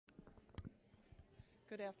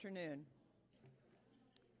Good afternoon.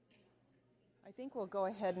 I think we'll go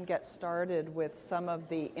ahead and get started with some of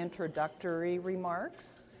the introductory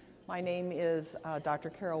remarks. My name is Dr.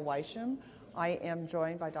 Carol Wysham. I am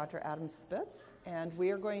joined by Dr. Adam Spitz, and we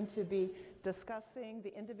are going to be discussing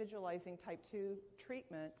the individualizing type 2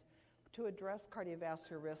 treatment to address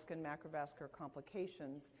cardiovascular risk and macrovascular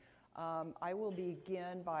complications. I will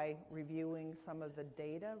begin by reviewing some of the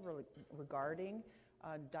data regarding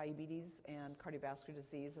diabetes and cardiovascular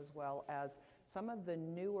disease, as well as some of the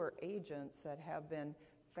newer agents that have been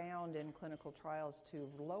found in clinical trials to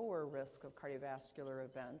lower risk of cardiovascular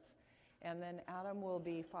events. And then Adam will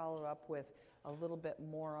be followed up with a little bit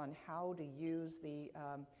more on how to use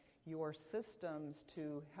your systems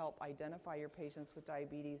to help identify your patients with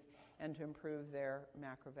diabetes and to improve their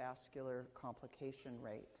macrovascular complication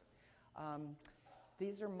rate.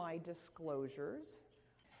 These are my disclosures.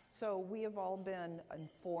 So we have all been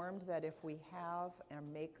informed that if we have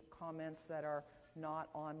and make comments that are not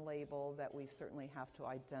on label, that we certainly have to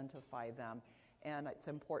identify them. And it's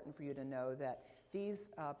important for you to know that these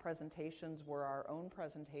presentations were our own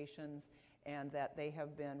presentations and that they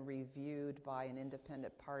have been reviewed by an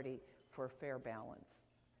independent party for fair balance.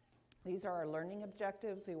 These are our learning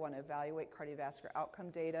objectives. We want to evaluate cardiovascular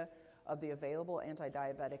outcome data of the available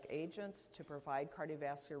anti-diabetic agents to provide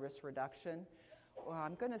cardiovascular risk reduction. Well,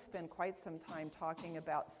 I'm going to spend quite some time talking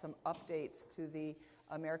about some updates to the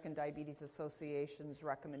American Diabetes Association's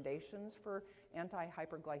recommendations for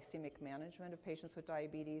anti-hyperglycemic management of patients with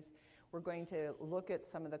diabetes. We're going to look at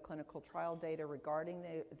some of the clinical trial data regarding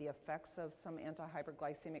the effects of some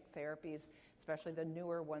anti-hyperglycemic therapies, especially the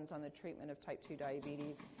newer ones on the treatment of type 2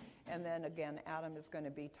 diabetes. And then again, Adam is going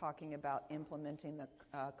to be talking about implementing the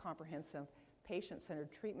comprehensive patient-centered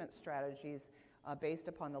treatment strategies based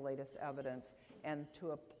upon the latest evidence, and to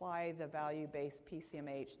apply the value-based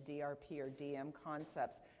PCMH, DRP, or DM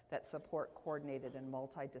concepts that support coordinated and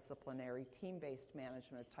multidisciplinary team-based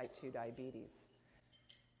management of type 2 diabetes.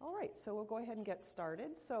 All right, so we'll go ahead and get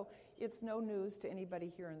started. So it's no news to anybody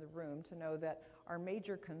here in the room to know that our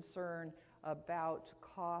major concern about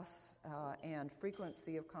costs and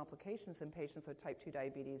frequency of complications in patients with type 2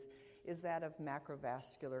 diabetes is that of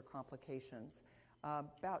macrovascular complications.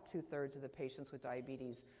 About 2/3 of the patients with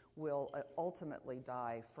diabetes will ultimately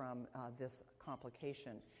die from this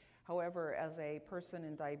complication. However, as a person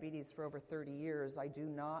in diabetes for over 30 years, I do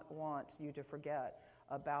not want you to forget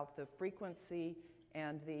about the frequency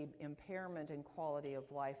and the impairment in quality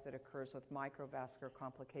of life that occurs with microvascular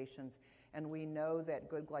complications. And we know that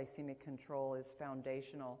good glycemic control is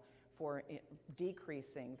foundational for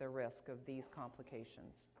decreasing the risk of these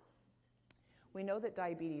complications. We know that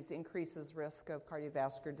diabetes increases risk of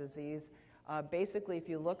cardiovascular disease. Basically, if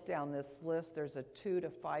you look down this list, there's a 2 to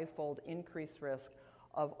 5-fold increased risk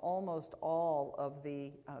of almost all of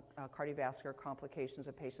the cardiovascular complications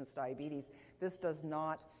of patients with diabetes. This does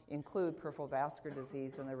not include peripheral vascular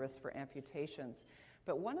disease and the risk for amputations.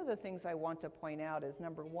 But one of the things I want to point out is,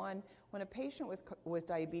 number one, when a patient with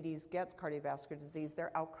diabetes gets cardiovascular disease,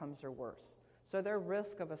 their outcomes are worse. So their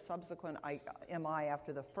risk of a subsequent MI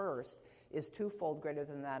after the first is 2-fold greater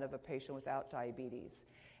than that of a patient without diabetes.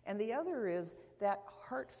 And the other is that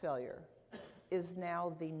heart failure is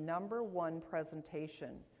now the number one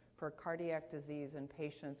presentation for cardiac disease in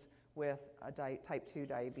patients with type 2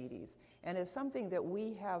 diabetes, and is something that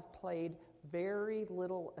we have paid very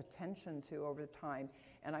little attention to over time.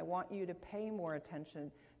 And I want you to pay more attention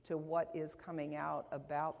to what is coming out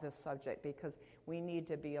about this subject, because we need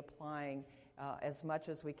to be applying as much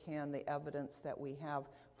as we can the evidence that we have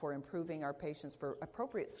for improving our patients, for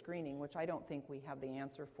appropriate screening, which I don't think we have the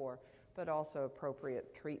answer for, but also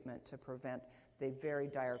appropriate treatment to prevent the very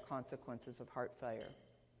dire consequences of heart failure.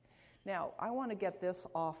 Now, I want to get this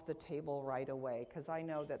off the table right away, because I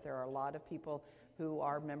know that there are a lot of people who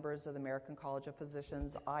are members of the American College of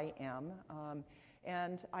Physicians. I am.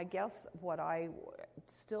 And I guess what I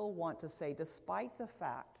still want to say, despite the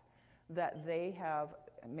fact that they have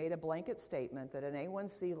made a blanket statement that an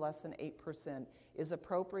A1C less than 8% is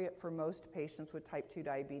appropriate for most patients with type 2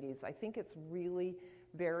 diabetes, I think it's really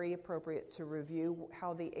very appropriate to review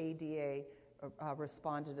how the ADA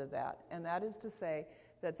responded to that. And that is to say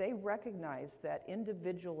that they recognize that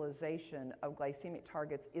individualization of glycemic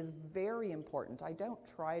targets is very important. I don't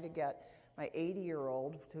try to get my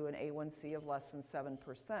 80-year-old to an A1C of less than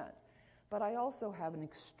 7%. But I also have an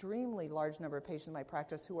extremely large number of patients in my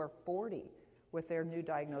practice who are 40 with their new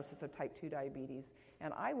diagnosis of type 2 diabetes,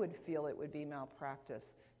 and I would feel it would be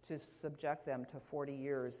malpractice to subject them to 40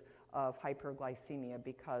 years of hyperglycemia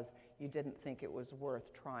because you didn't think it was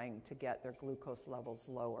worth trying to get their glucose levels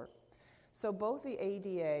lower. So both the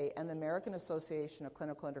ADA and the American Association of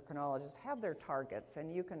Clinical Endocrinologists have their targets,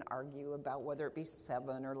 and you can argue about whether it be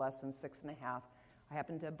 7 or less than 6.5. I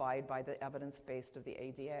happen to abide by the evidence-based of the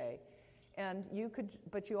ADA. And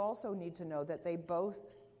but you also need to know that they both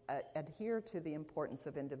adhere to the importance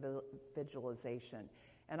of individualization.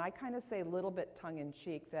 And I kind of say a little bit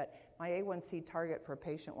tongue-in-cheek that my A1C target for a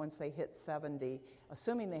patient once they hit 70,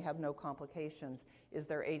 assuming they have no complications, is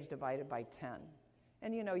their age divided by 10.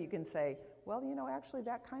 And you can say, well, actually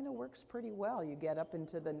that kind of works pretty well. You get up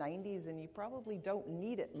into the 90s and you probably don't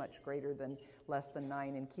need it much greater than less than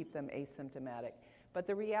 9 and keep them asymptomatic. But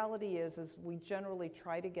the reality is we generally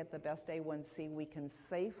try to get the best A1C we can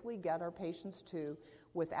safely get our patients to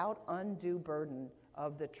without undue burden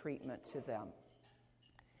of the treatment to them.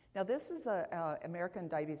 Now, this is a American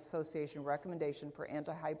Diabetes Association recommendation for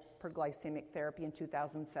anti-hyperglycemic therapy in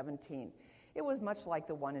 2017. It was much like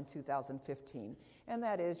the one in 2015, and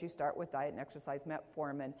that is you start with diet and exercise,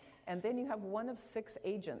 metformin, and then you have one of 6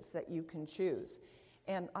 agents that you can choose.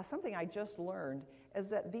 And something I just learned is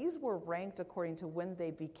that these were ranked according to when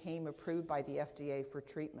they became approved by the FDA for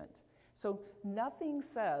treatment. So nothing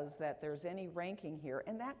says that there's any ranking here,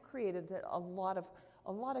 and that created a lot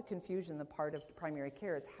of confusion on the part of primary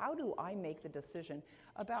care is how do I make the decision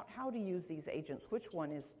about how to use these agents, which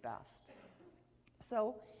one is best?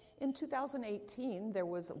 So in 2018, there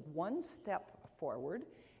was one step forward,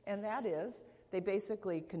 and that is they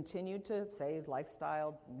basically continued to say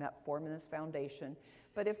lifestyle, metformin is foundation,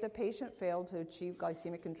 but if the patient failed to achieve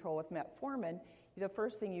glycemic control with metformin, the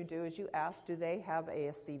first thing you do is you ask, do they have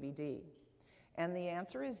ASCVD? And the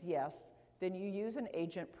answer is yes. Then you use an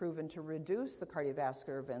agent proven to reduce the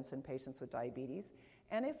cardiovascular events in patients with diabetes.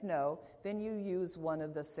 And if no, then you use one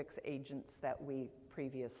of the 6 agents that we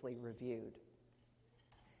previously reviewed.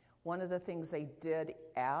 One of the things they did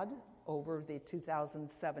add over the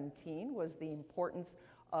 2017 was the importance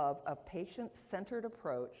of a patient-centered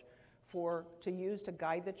approach to use to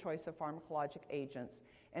guide the choice of pharmacologic agents.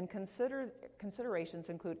 And considerations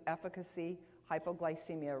include efficacy,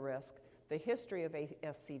 hypoglycemia risk, the history of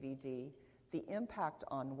SCVD, the impact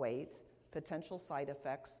on weight, potential side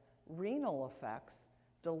effects, renal effects,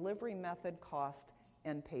 delivery method cost,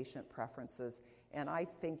 and patient preferences. And I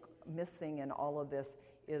think missing in all of this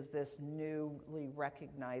is this newly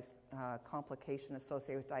recognized complication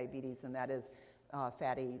associated with diabetes, and that is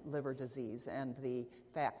fatty liver disease, and the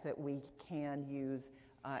fact that we can use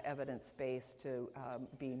evidence-based to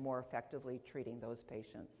be more effectively treating those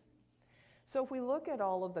patients. So if we look at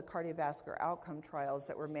all of the cardiovascular outcome trials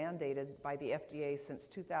that were mandated by the FDA since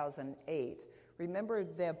 2008, remember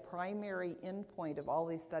the primary endpoint of all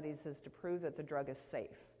these studies is to prove that the drug is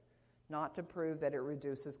safe, not to prove that it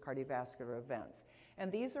reduces cardiovascular events.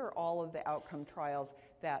 And these are all of the outcome trials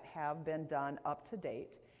that have been done up to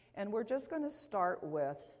date. And we're just going to start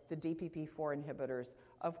with the DPP-4 inhibitors,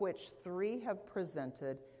 of which 3 have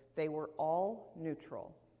presented. They were all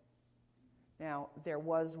neutral. Now, there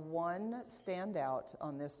was one standout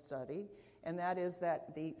on this study, and that is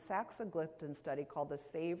that the saxagliptin study called the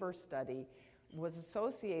SAVOR study was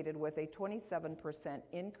associated with a 27%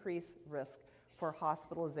 increased risk for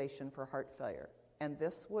hospitalization for heart failure. And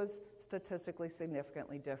this was statistically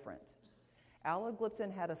significantly different.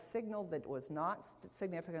 Alogliptin had a signal that was not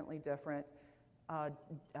significantly different.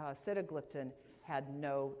 Sitagliptin had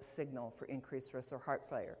no signal for increased risk of heart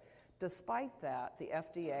failure. Despite that, the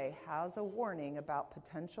FDA has a warning about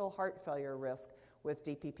potential heart failure risk with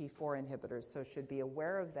DPP-4 inhibitors, so should be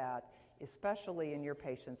aware of that, especially in your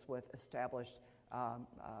patients with established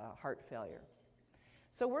heart failure.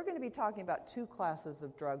 So we're going to be talking about 2 classes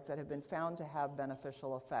of drugs that have been found to have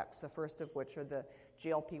beneficial effects, the first of which are the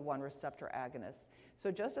GLP-1 receptor agonists.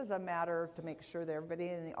 So just as a matter to make sure that everybody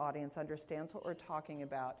in the audience understands what we're talking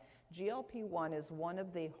about, GLP-1 is one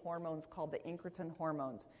of the hormones called the incretin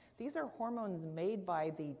hormones. These are hormones made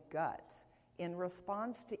by the gut in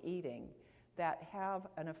response to eating that have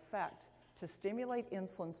an effect to stimulate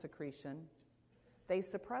insulin secretion. They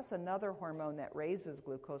suppress another hormone that raises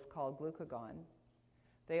glucose called glucagon.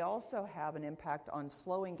 They also have an impact on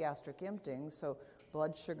slowing gastric emptying, so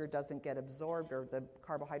blood sugar doesn't get absorbed or the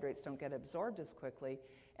carbohydrates don't get absorbed as quickly.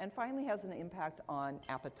 And finally has an impact on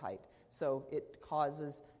appetite, so it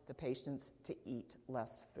causes the patients to eat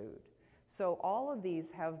less food. So all of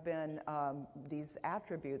these have been, these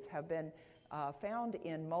attributes have been found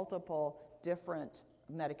in multiple different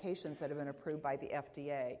medications that have been approved by the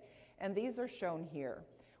FDA. And these are shown here.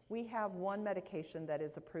 We have one medication that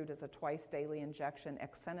is approved as a twice-daily injection,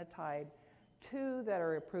 exenatide, 2 that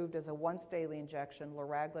are approved as a once-daily injection,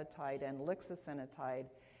 liraglutide and lixisenatide,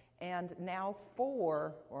 and now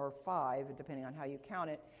 4 or 5, depending on how you count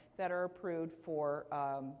it, that are approved for,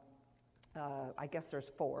 I guess there's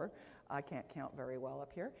 4, I can't count very well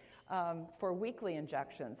up here, for weekly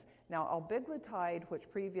injections. Now, albiglutide, which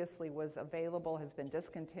previously was available, has been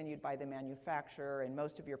discontinued by the manufacturer, and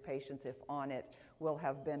most of your patients, if on it, will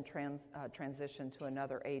have been transitioned to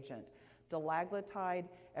another agent. Dulaglutide,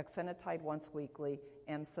 exenatide once weekly,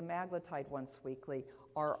 and semaglutide once weekly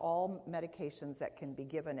are all medications that can be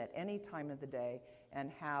given at any time of the day and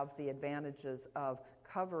have the advantages of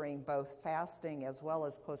covering both fasting as well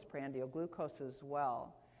as postprandial glucose as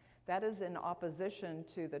well. That is in opposition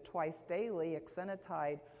to the twice-daily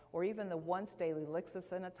exenatide or even the once-daily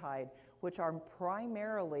lixisenatide, which are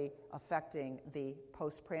primarily affecting the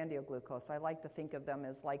postprandial glucose. I like to think of them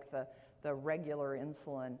as like the regular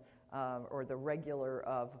insulin or the regular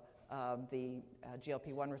of the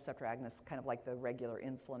GLP-1 receptor agonists, kind of like the regular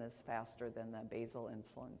insulin is faster than the basal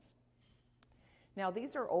insulins. Now,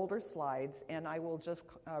 these are older slides, and I will just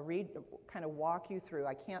kind of walk you through.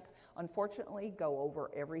 I can't, unfortunately, go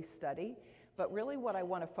over every study, but really what I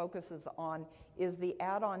want to focus on is the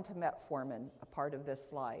add-on to metformin, a part of this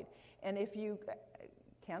slide. And if you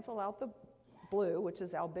cancel out the blue, which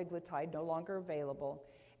is albiglutide, no longer available,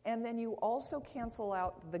 and then you also cancel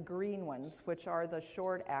out the green ones, which are the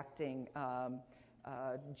short-acting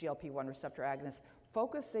GLP-1 receptor agonists,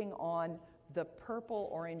 focusing on the purple,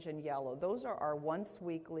 orange, and yellow. Those are our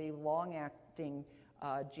once-weekly, long-acting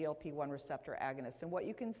GLP-1 receptor agonists. And what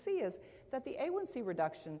you can see is that the A1C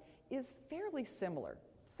reduction is fairly similar,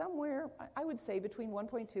 somewhere, I would say, between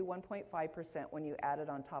 1.2% and 1.5% when you add it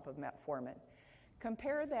on top of metformin.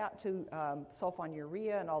 Compare that to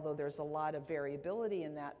sulfonylurea, and although there's a lot of variability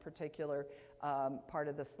in that particular part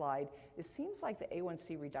of the slide, it seems like the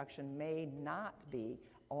A1C reduction may not be,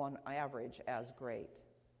 on average, as great.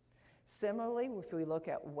 Similarly, if we look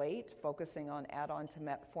at weight, focusing on add-on to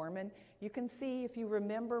metformin, you can see, if you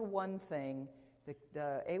remember one thing,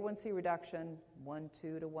 the A1C reduction,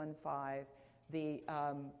 1.2 to 1.5,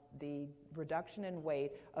 the reduction in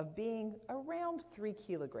weight of being around 3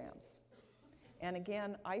 kilograms. And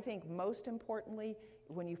again, I think most importantly,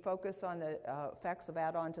 when you focus on the effects of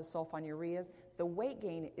add-on to sulfonylureas, the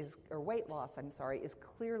weight loss is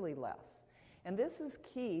clearly less. And this is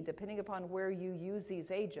key, depending upon where you use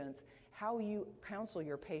these agents, how you counsel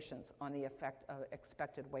your patients on the effect of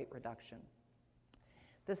expected weight reduction.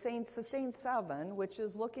 The SUSTAIN 7, which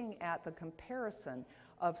is looking at the comparison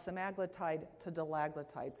of semaglutide to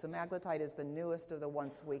dulaglutide. Semaglutide is the newest of the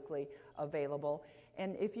once-weekly available.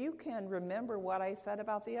 And if you can remember what I said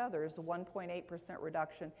about the others, the 1.8%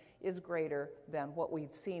 reduction is greater than what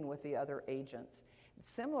we've seen with the other agents.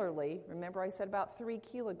 Similarly, remember I said about 3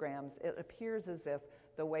 kilograms, it appears as if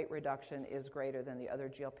the weight reduction is greater than the other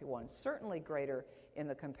GLP-1s, certainly greater in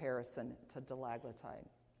the comparison to dulaglutide.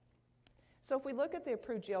 So if we look at the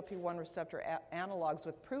approved GLP-1 receptor analogs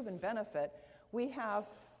with proven benefit, we have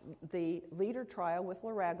the LEADER trial with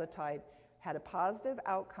liraglutide had a positive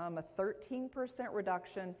outcome, a 13%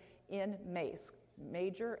 reduction in MACE,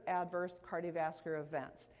 major adverse cardiovascular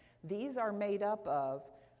events. These are made up of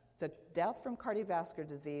the death from cardiovascular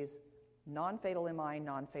disease, non-fatal MI,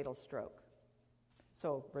 non-fatal stroke.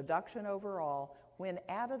 So reduction overall, when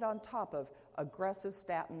added on top of aggressive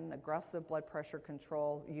statin, aggressive blood pressure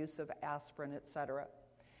control, use of aspirin, etc.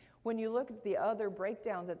 When you look at the other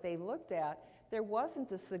breakdown that they looked at, there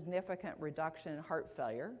wasn't a significant reduction in heart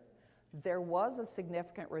failure. There was a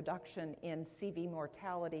significant reduction in CV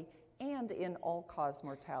mortality and in all-cause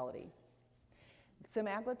mortality.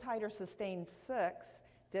 Semaglutide or SUSTAIN 6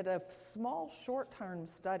 did a small short-term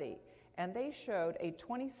study, and they showed a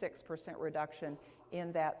 26% reduction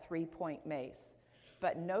in that 3-point MACE,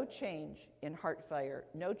 but no change in heart failure,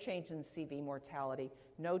 no change in CV mortality,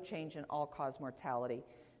 no change in all-cause mortality.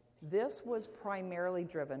 This was primarily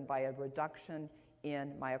driven by a reduction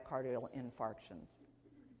in myocardial infarctions.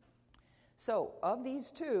 So, of these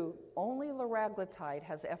two, only liraglutide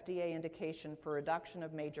has FDA indication for reduction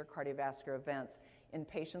of major cardiovascular events in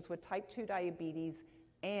patients with type 2 diabetes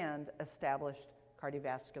and established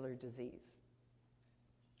cardiovascular disease.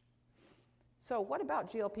 So what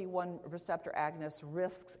about GLP-1 receptor agonists'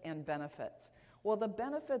 risks and benefits? Well, the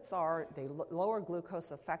benefits are they lower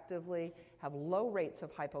glucose effectively, have low rates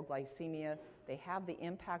of hypoglycemia, they have the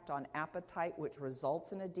impact on appetite, which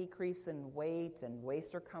results in a decrease in weight and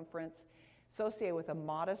waist circumference, associated with a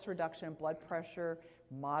modest reduction in blood pressure,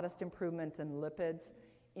 modest improvement in lipids,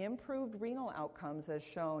 improved renal outcomes as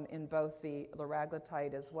shown in both the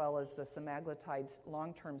liraglutide as well as the semaglutide's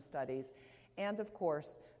long-term studies, and of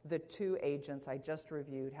course, the two agents I just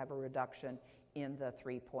reviewed have a reduction in the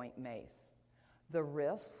 3-point MACE. The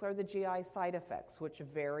risks are the GI side effects, which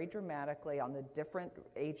vary dramatically on the different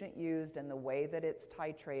agent used and the way that it's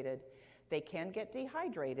titrated. They can get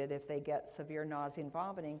dehydrated if they get severe nausea and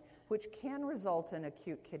vomiting, which can result in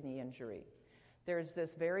acute kidney injury. There's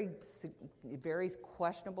this very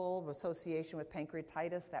questionable association with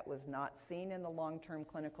pancreatitis that was not seen in the long-term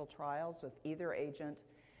clinical trials with either agent.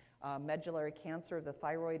 Medullary cancer of the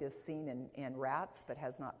thyroid is seen in rats but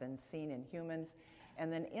has not been seen in humans.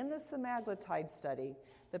 And then in the semaglutide study,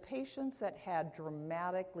 the patients that had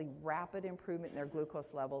dramatically rapid improvement in their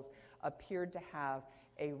glucose levels appeared to have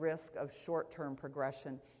a risk of short-term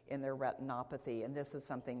progression in their retinopathy. And this is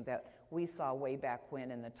something that we saw way back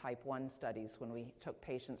when in the type 1 studies, when we took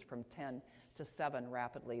patients from 10 to 7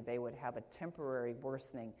 rapidly, they would have a temporary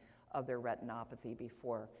worsening of their retinopathy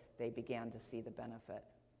before they began to see the benefit.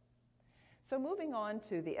 So moving on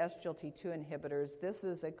to the SGLT2 inhibitors, this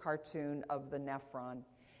is a cartoon of the nephron.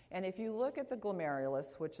 And if you look at the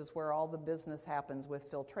glomerulus, which is where all the business happens with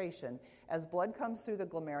filtration, as blood comes through the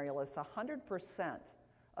glomerulus, 100%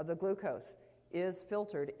 of the glucose is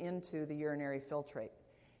filtered into the urinary filtrate.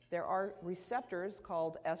 There are receptors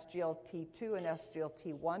called SGLT2 and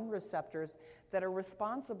SGLT1 receptors that are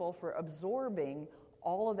responsible for absorbing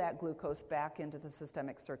all of that glucose back into the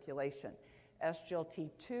systemic circulation.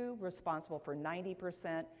 SGLT2 responsible for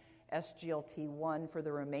 90%, SGLT1 for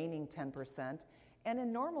the remaining 10%. And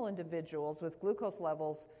in normal individuals with glucose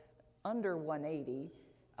levels under 180,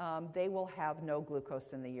 they will have no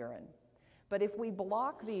glucose in the urine. But if we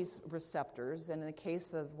block these receptors, and in the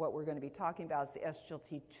case of what we're going to be talking about is the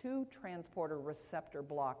SGLT2 transporter receptor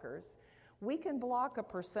blockers, we can block a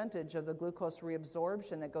percentage of the glucose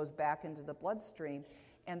reabsorption that goes back into the bloodstream,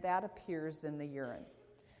 and that appears in the urine.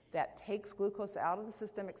 That takes glucose out of the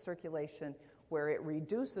systemic circulation, where it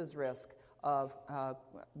reduces risk of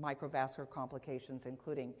microvascular complications,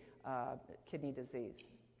 including kidney disease.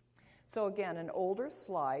 So again, an older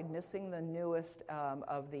slide, missing the newest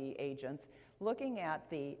of the agents, looking at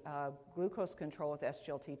the glucose control with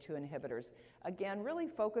SGLT2 inhibitors. Again, really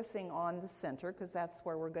focusing on the center, because that's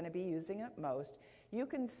where we're going to be using it most. You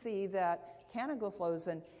can see that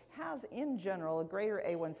canagliflozin has, in general, a greater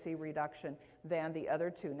A1C reduction than the other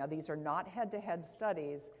two. Now, these are not head-to-head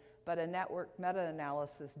studies, but a network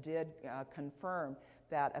meta-analysis did confirm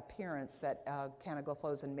that appearance that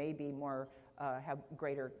canagliflozin may be more have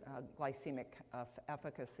greater glycemic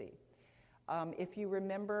efficacy. If you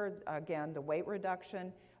remember, again, the weight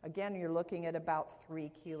reduction, again, you're looking at about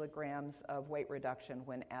 3 kilograms of weight reduction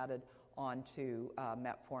when added onto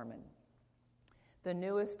metformin. The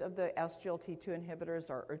newest of the SGLT2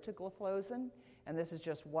 inhibitors are ertugliflozin, and this is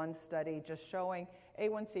just one study just showing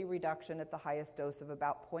A1C reduction at the highest dose of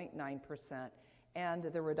about 0.9%, and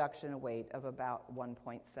the reduction in weight of about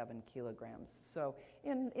 1.7 kilograms. So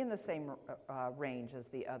in the same range as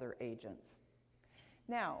the other agents.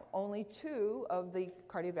 Now, only 2 of the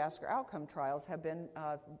cardiovascular outcome trials have been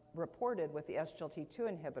reported with the SGLT2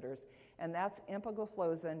 inhibitors, and that's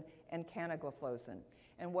empagliflozin and canagliflozin.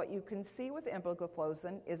 And what you can see with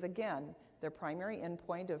empagliflozin is, again, their primary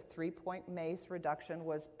endpoint of 3-point MACE reduction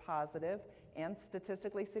was positive and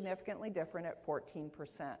statistically significantly different at 14%.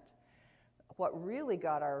 What really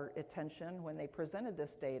got our attention when they presented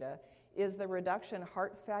this data is the reduction in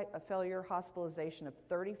heart failure hospitalization of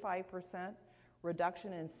 35%,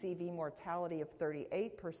 reduction in CV mortality of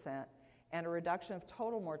 38%, and a reduction of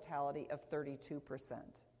total mortality of 32%.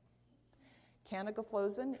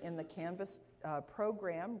 Canagliflozin in the CANVAS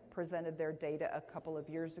program presented their data a couple of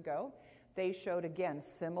years ago. They showed, again,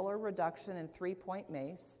 similar reduction in 3-point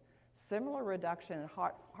MACE, similar reduction in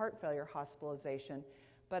heart failure hospitalization,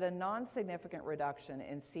 but a non-significant reduction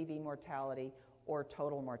in CV mortality or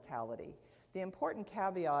total mortality. The important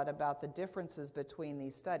caveat about the differences between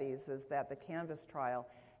these studies is that the CANVAS trial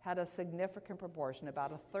had a significant proportion,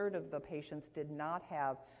 about a third of the patients did not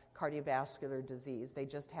have cardiovascular disease, they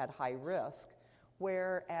just had high risk,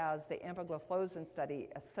 whereas the empagliflozin study,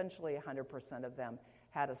 essentially 100% of them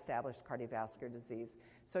had established cardiovascular disease.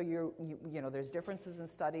 So you know, there's differences in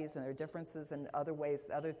studies, and there are differences in other ways,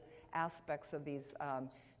 other aspects of these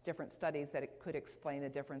different studies that it could explain the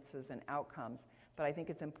differences in outcomes. But I think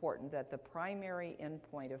it's important that the primary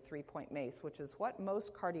endpoint of 3-point MACE, which is what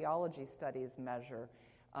most cardiology studies measure,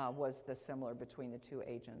 was the similar between the 2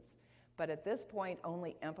 agents. But at this point,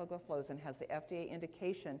 only empagliflozin has the FDA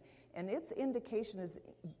indication, and its indication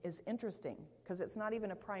is interesting because it's not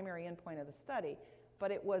even a primary endpoint of the study,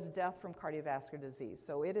 but it was death from cardiovascular disease.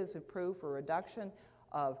 So it is approved for reduction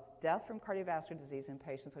of death from cardiovascular disease in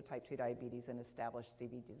patients with type 2 diabetes and established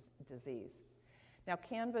CV disease. Now,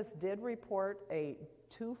 CANVAS did report a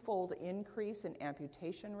 2-fold increase in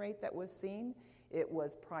amputation rate that was seen It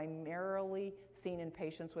was primarily seen in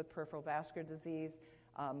patients with peripheral vascular disease.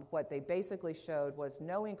 What they basically showed was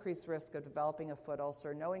no increased risk of developing a foot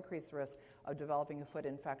ulcer, no increased risk of developing a foot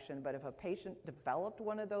infection, but if a patient developed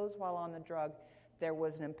one of those while on the drug, there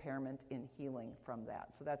was an impairment in healing from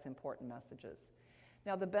that. So that's important messages.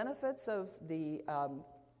 Now, the benefits of the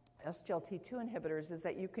SGLT2 inhibitors is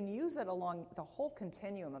that you can use it along the whole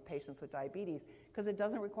continuum of patients with diabetes because it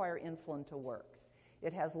doesn't require insulin to work.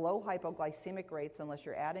 It has low hypoglycemic rates unless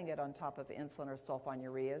you're adding it on top of insulin or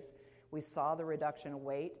sulfonylureas. We saw the reduction in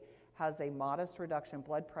weight, has a modest reduction in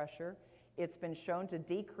blood pressure. It's been shown to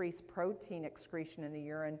decrease protein excretion in the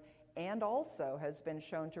urine and also has been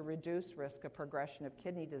shown to reduce risk of progression of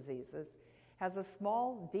kidney diseases. Has a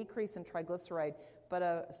small decrease in triglyceride, but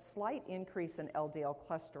a slight increase in LDL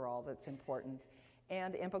cholesterol that's important.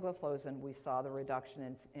 And empagliflozin, we saw the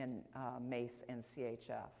reduction in MACE and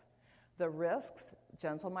CHF. The risks,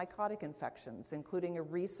 genital mycotic infections, including a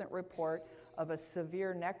recent report of a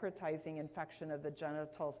severe necrotizing infection of the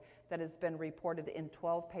genitals that has been reported in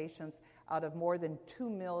 12 patients out of more than 2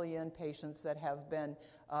 million patients that have been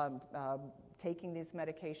taking these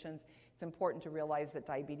medications. It's important to realize that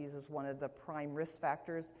diabetes is one of the prime risk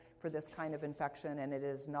factors for this kind of infection, and it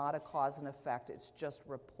is not a cause and effect. It's just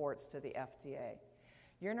reports to the FDA.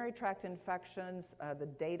 Urinary tract infections, the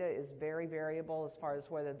data is very variable as far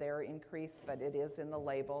as whether they're increased, but it is in the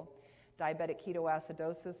label. Diabetic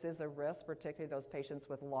ketoacidosis is a risk, particularly those patients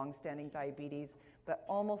with long-standing diabetes, but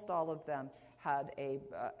almost all of them had a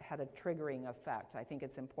triggering effect. I think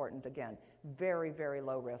it's important, again, very, very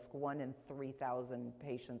low risk, 1 in 3,000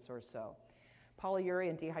 patients or so.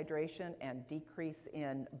 Polyuria and dehydration and decrease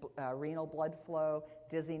in renal blood flow,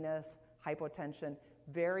 dizziness, hypotension,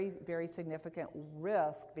 very, very significant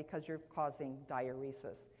risk because you're causing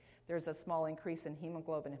diuresis. There's a small increase in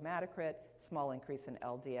hemoglobin hematocrit, small increase in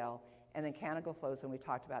LDL, and then canagliflozin, we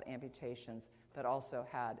talked about amputations, but also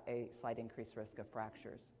had a slight increased risk of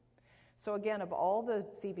fractures. So again, of all the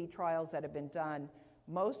CV trials that have been done,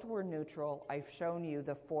 most were neutral. I've shown you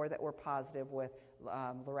the 4 that were positive with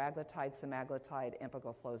liraglutide, semaglutide,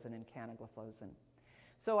 empagliflozin, and canagliflozin.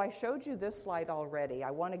 So I showed you this slide already.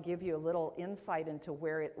 I want to give you a little insight into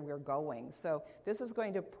where we're going. So this is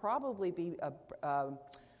going to probably be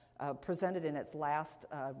presented in its last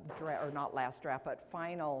draft, or not last draft, but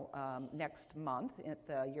final next month at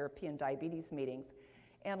the European Diabetes meetings.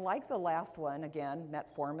 And like the last one, again,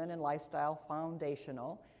 metformin and lifestyle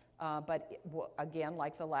foundational. But again,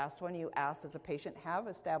 like the last one, you asked, does a patient have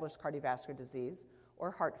established cardiovascular disease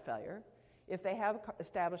or heart failure? If they have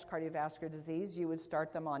established cardiovascular disease, you would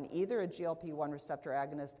start them on either a GLP-1 receptor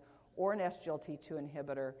agonist or an SGLT2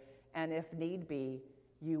 inhibitor. And if need be,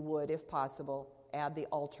 you would, if possible, add the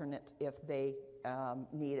alternate if they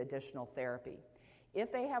need additional therapy.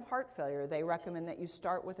 If they have heart failure, they recommend that you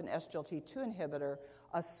start with an SGLT2 inhibitor,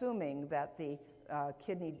 assuming that the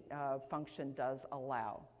kidney function does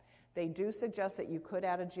allow. They do suggest that you could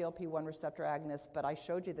add a GLP-1 receptor agonist, but I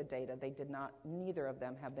showed you the data. They did not, neither of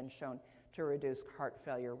them have been shown to reduce heart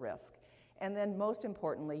failure risk. And then most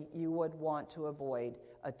importantly, you would want to avoid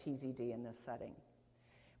a TZD in this setting.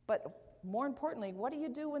 But more importantly, what do you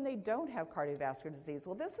do when they don't have cardiovascular disease?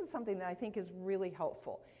 Well, this is something that I think is really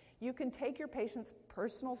helpful. You can take your patient's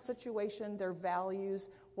personal situation, their values,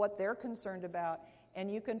 what they're concerned about, and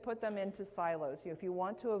you can put them into silos. If you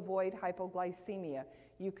want to avoid hypoglycemia,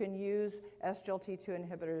 you can use SGLT2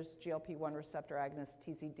 inhibitors, GLP-1 receptor agonists,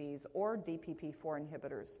 TZDs, or DPP-4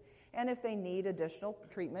 inhibitors. And if they need additional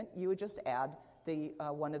treatment, you would just add the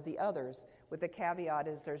one of the others. With the caveat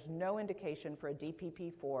is there's no indication for a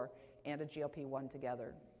DPP-4 and a GLP-1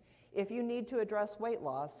 together. If you need to address weight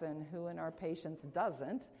loss, and who in our patients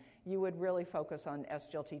doesn't, you would really focus on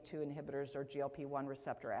SGLT2 inhibitors or GLP-1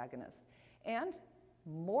 receptor agonists. And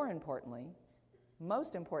more importantly,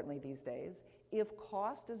 most importantly these days, if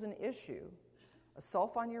cost is an issue, a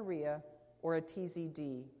sulfonylurea or a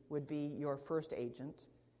TZD would be your first agent.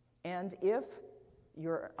 And if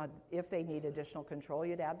they need additional control,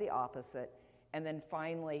 you'd add the opposite. And then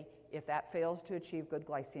finally, if that fails to achieve good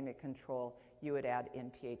glycemic control, you would add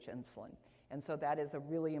NPH insulin. And so that is a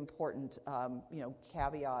really important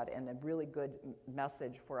caveat and a really good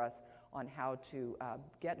message for us on how to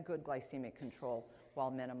get good glycemic control while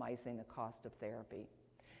minimizing the cost of therapy.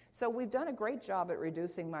 So we've done a great job at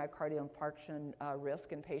reducing myocardial infarction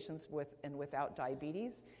risk in patients with and without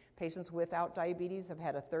diabetes. Patients without diabetes have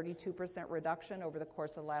had a 32% reduction over the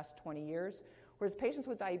course of the last 20 years, whereas patients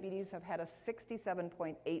with diabetes have had a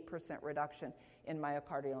 67.8% reduction in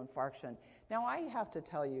myocardial infarction. Now, I have to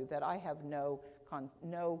tell you that I have no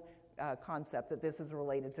concept that this is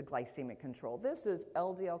related to glycemic control. This is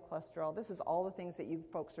LDL cholesterol. This is all the things that you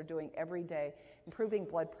folks are doing every day, improving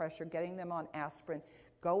blood pressure, getting them on aspirin,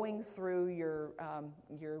 going through your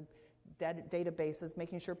databases,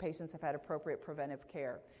 making sure patients have had appropriate preventive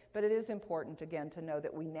care. But it is important, again, to know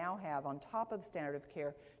that we now have, on top of the standard of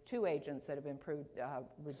care, 2 agents that have been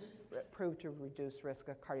proved to reduce risk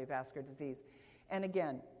of cardiovascular disease. And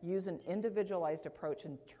again, use an individualized approach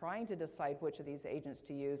in trying to decide which of these agents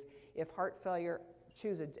to use. If heart failure,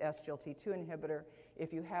 choose an SGLT2 inhibitor.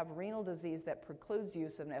 If you have renal disease that precludes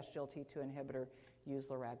use of an SGLT2 inhibitor, use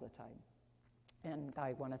liraglutide. And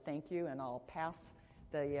I want to thank you, and I'll pass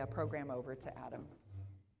the program over to Adam.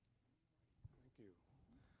 Thank you.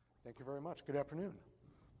 Thank you very much. Good afternoon.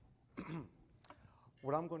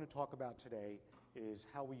 What I'm going to talk about today is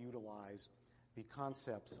how we utilize the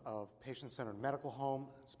concepts of patient-centered medical home,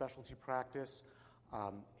 specialty practice,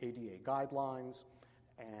 ADA guidelines,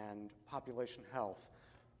 and population health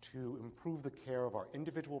to improve the care of our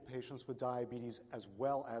individual patients with diabetes as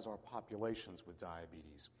well as our populations with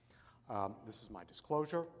diabetes. This is my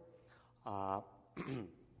disclosure. Of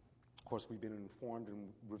course, we've been informed and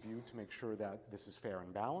reviewed to make sure that this is fair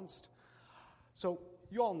and balanced. So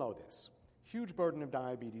you all know this. Huge burden of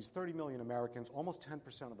diabetes, 30 million Americans, almost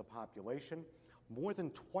 10% of the population. More than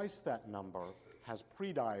twice that number has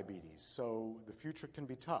prediabetes, so the future can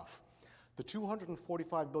be tough. The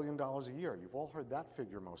 $245 billion a year, you've all heard that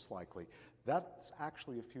figure most likely. That's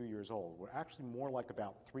actually a few years old. We're actually more like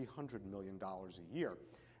about $300 million a year.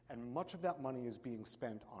 And much of that money is being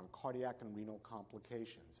spent on cardiac and renal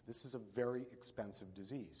complications. This is a very expensive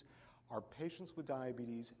disease. Our patients with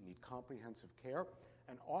diabetes need comprehensive care,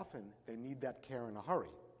 and often they need that care in a hurry.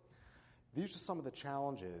 These are some of the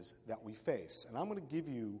challenges that we face, and I'm going to give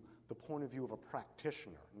you the point of view of a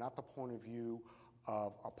practitioner, not the point of view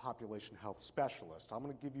of a population health specialist. I'm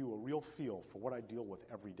going to give you a real feel for what I deal with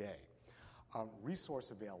every day.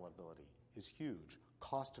 Resource availability is huge.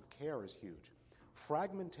 Cost of care is huge.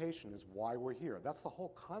 Fragmentation is why we're here. That's the whole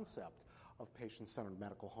concept of patient-centered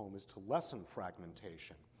medical home, is to lessen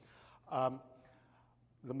fragmentation.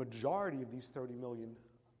 The majority of these 30 million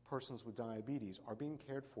persons with diabetes are being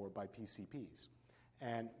cared for by PCPs,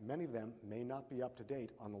 and many of them may not be up to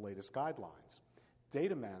date on the latest guidelines.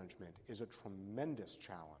 Data management is a tremendous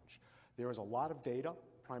challenge. There is a lot of data,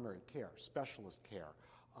 primary care, specialist care,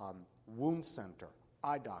 wound center,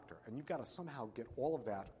 eye doctor, and you've got to somehow get all of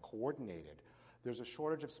that coordinated. There's a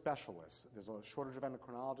shortage of specialists, there's a shortage of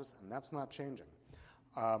endocrinologists, and that's not changing.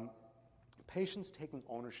 Patients taking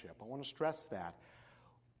ownership, I want to stress that.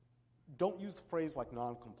 Don't use the phrase like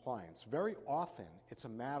non-compliance. Very often, it's a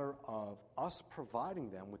matter of us providing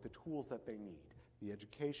them with the tools that they need, the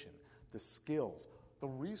education, the skills, the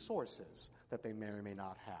resources that they may or may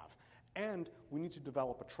not have. And we need to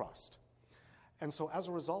develop a trust. And so as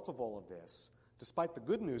a result of all of this, despite the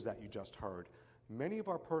good news that you just heard, many of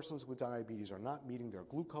our persons with diabetes are not meeting their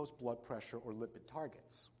glucose, blood pressure, or lipid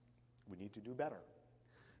targets. We need to do better.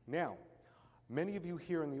 Now, many of you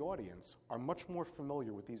here in the audience are much more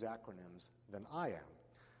familiar with these acronyms than I am.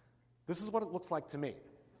 This is what it looks like to me.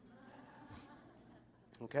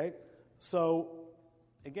 Okay? So,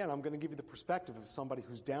 again, I'm going to give you the perspective of somebody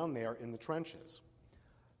who's down there in the trenches.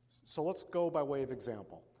 So let's go by way of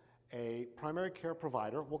example. A primary care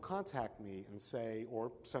provider will contact me and say, or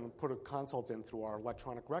put a consult in through our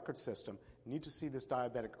electronic record system, need to see this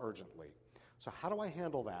diabetic urgently. So how do I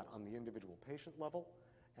handle that on the individual patient level?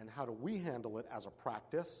 And how do we handle it as a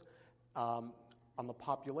practice on the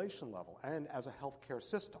population level and as a healthcare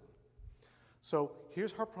system? So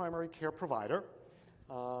here's our primary care provider,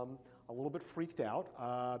 a little bit freaked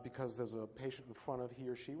out because there's a patient in front of he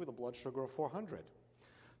or she with a blood sugar of 400.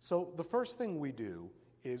 So the first thing we do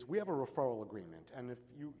is we have a referral agreement. And if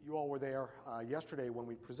you all were there yesterday when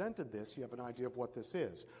we presented this, you have an idea of what this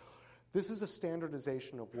is. This is a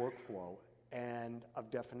standardization of workflow and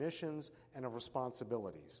of definitions and of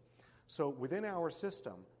responsibilities. So within our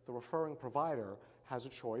system, the referring provider has a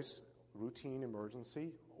choice, routine,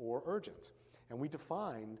 emergency, or urgent. And we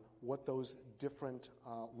define what those different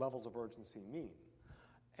levels of urgency mean.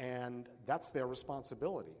 And that's their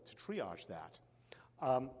responsibility to triage that.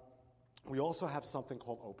 We also have something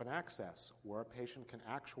called open access, where a patient can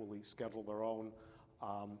actually schedule their own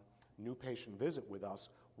new patient visit with us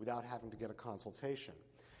without having to get a consultation.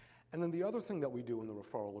 And then the other thing that we do in the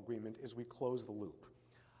referral agreement is we close the loop.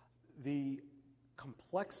 The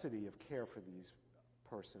complexity of care for these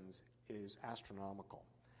persons is astronomical,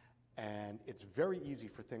 and it's very easy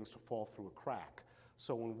for things to fall through a crack.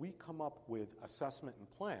 So when we come up with assessment and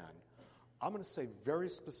plan, I'm going to say very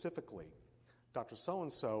specifically, Dr.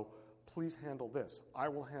 So-and-so, please handle this. I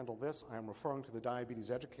will handle this. I am referring to the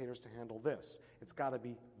diabetes educators to handle this. It's got to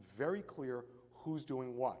be very clear who's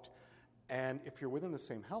doing what. And if you're within the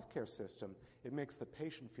same healthcare system, it makes the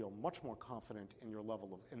patient feel much more confident in your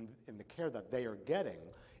level of, in the care that they are getting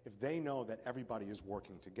if they know that everybody is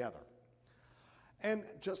working together. And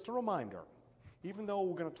just a reminder, even though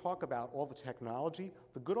we're going to talk about all the technology,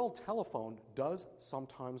 the good old telephone does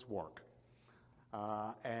sometimes work.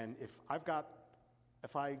 And if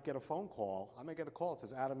I get a phone call, I may get a call that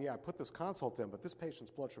says, Adam, yeah, I put this consult in, but this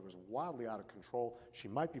patient's blood sugar is wildly out of control. She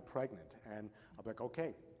might be pregnant. And I'll be like,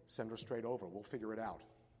 okay, send her straight over. We'll figure it out.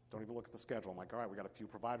 Don't even look at the schedule. I'm like, all right, we got a few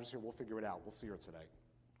providers here. We'll figure it out. We'll see her today.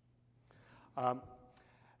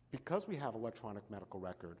 Because we have electronic medical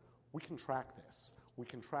record, we can track this. We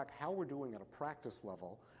can track how we're doing at a practice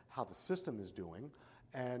level, how the system is doing,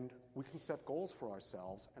 and we can set goals for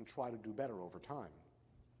ourselves and try to do better over time.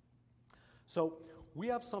 So we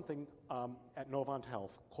have something at Novant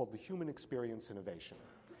Health called the Human Experience Innovation.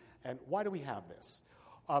 And why do we have this?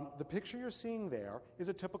 The picture you're seeing there is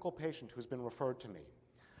a typical patient who's been referred to me.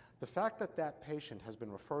 The fact that that patient has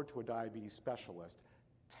been referred to a diabetes specialist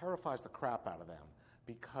terrifies the crap out of them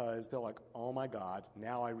because they're like, oh my God,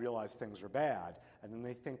 now I realize things are bad. And then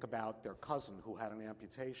they think about their cousin who had an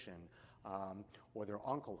amputation or their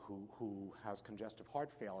uncle who has congestive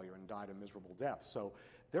heart failure and died a miserable death. So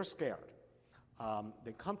they're scared.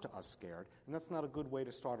 They come to us scared, and that's not a good way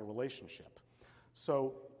to start a relationship.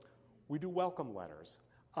 So we do welcome letters.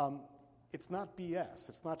 It's not BS.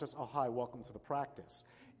 It's not just, oh, hi, welcome to the practice.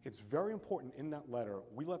 It's very important in that letter,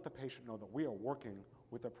 we let the patient know that we are working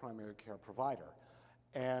with their primary care provider.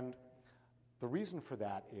 And the reason for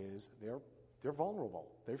that is they're vulnerable.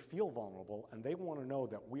 They feel vulnerable, and they want to know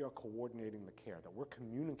that we are coordinating the care, that we're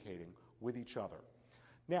communicating with each other.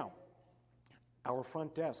 Now, our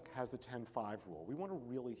front desk has the 10-5 rule. We want to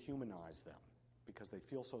really humanize them because they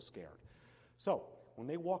feel so scared. So when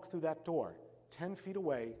they walk through that door, 10 feet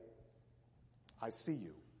away, I see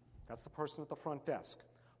you. That's the person at the front desk.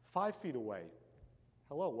 5 feet away,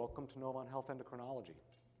 hello, welcome to Novant Health Endocrinology.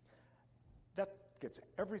 That gets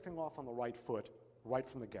everything off on the right foot right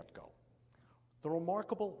from the get-go. The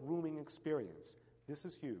remarkable rooming experience. This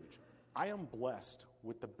is huge. I am blessed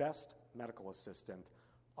with the best medical assistant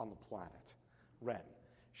on the planet, Ren.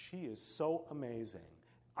 She is so amazing.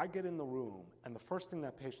 I get in the room, and the first thing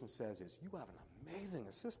that patient says is, you have an amazing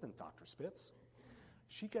assistant, Dr. Spitz.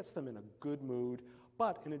 She gets them in a good mood,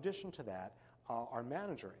 but in addition to that, our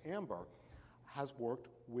manager, Amber, has worked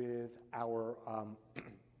with our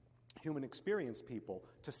human experience people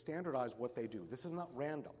to standardize what they do. This is not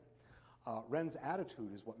random. Ren's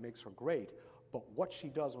attitude is what makes her great, but what she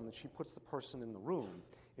does when she puts the person in the room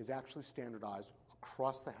is actually standardized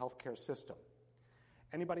across the healthcare system.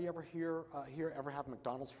 Anybody ever here ever have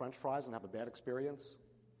McDonald's French fries and have a bad experience?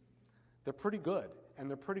 They're pretty good, and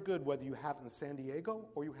they're pretty good whether you have it in San Diego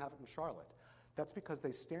or you have it in Charlotte. That's because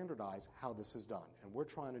they standardize how this is done, and we're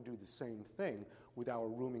trying to do the same thing with our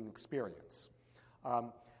rooming experience.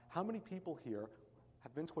 How many people here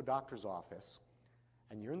have been to a doctor's office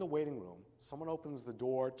and you're in the waiting room, someone opens the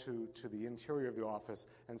door to the interior of the office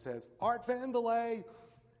and says, Art Vandelay,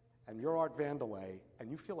 and you're Art Vandelay, and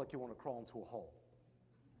you feel like you want to crawl into a hole,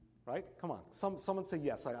 right? Come on, someone say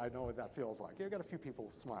yes, I know what that feels like. You've got a few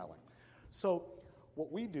people smiling. So what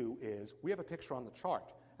we do is we have a picture on the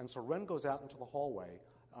chart, and so Ren goes out into the hallway,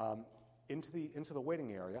 into the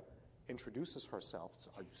waiting area, introduces herself,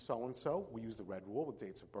 so, are you so-and-so? We use the red rule with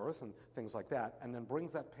dates of birth and things like that, and then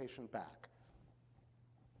brings that patient back.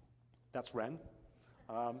 That's Ren.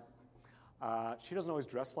 She doesn't always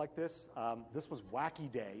dress like this. This was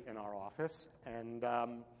wacky day in our office,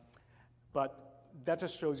 but that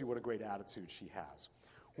just shows you what a great attitude she has.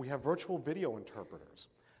 We have virtual video interpreters,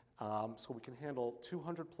 so we can handle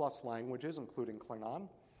 200-plus languages, including Klingon.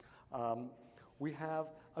 We have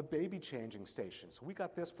a baby changing station. So we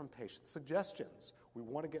got this from patient suggestions. We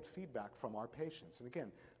want to get feedback from our patients. And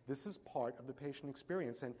again, this is part of the patient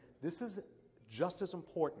experience, and this is just as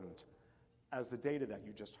important as the data that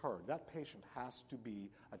you just heard. That patient has to be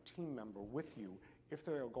a team member with you if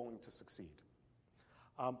they are going to succeed.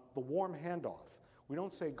 The warm handoff. We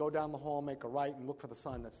don't say go down the hall, make a right, and look for the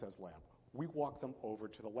sign that says lab. We walk them over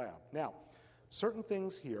to the lab. Now, certain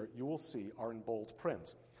things here you will see are in bold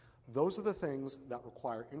print. Those are the things that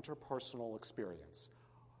require interpersonal experience.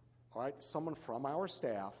 All right, someone from our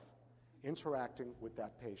staff interacting with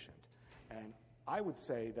that patient. And I would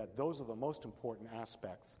say that those are the most important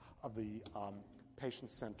aspects of the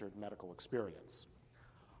patient-centered medical experience.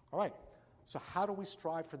 All right, so how do we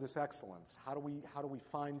strive for this excellence? How do we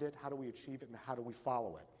find it? How do we achieve it? And how do we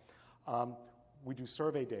follow it? We do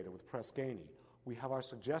survey data with Press Ganey. We have our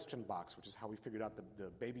suggestion box, which is how we figured out the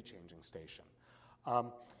baby changing station.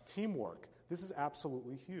 Teamwork. This is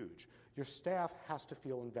absolutely huge. Your staff has to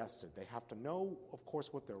feel invested. They have to know, of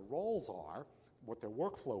course, what their roles are, what their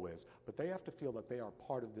workflow is, but they have to feel that they are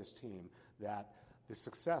part of this team, that the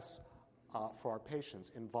success for our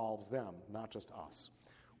patients involves them, not just us.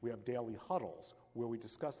 We have daily huddles where we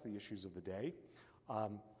discuss the issues of the day.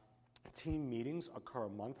 Team meetings occur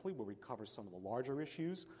monthly where we cover some of the larger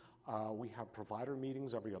issues. We have provider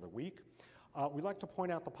meetings every other week. We like to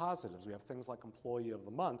point out the positives. We have things like Employee of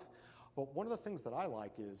the Month. But one of the things that I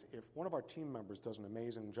like is if one of our team members does an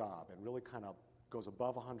amazing job and really kind of goes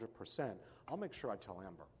above 100%, I'll make sure I tell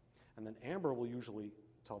Amber. And then Amber will usually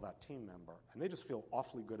tell that team member, and they just feel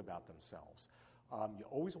awfully good about themselves. You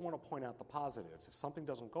always want to point out the positives. If something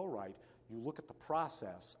doesn't go right, you look at the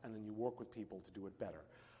process, and then you work with people to do it better.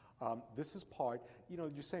 This is part, you're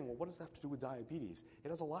saying, well, what does that have to do with diabetes? It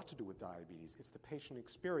has a lot to do with diabetes. It's the patient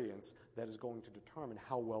experience that is going to determine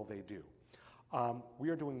how well they do. We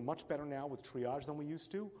are doing much better now with triage than we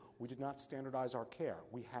used to. We did not standardize our care.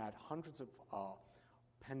 We had hundreds of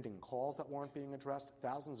pending calls that weren't being addressed,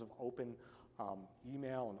 thousands of open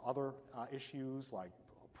email and other issues like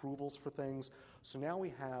approvals for things. So now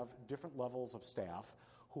we have different levels of staff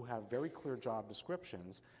who have very clear job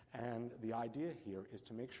descriptions, and the idea here is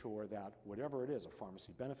to make sure that whatever it is, a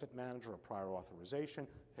pharmacy benefit manager, a prior authorization,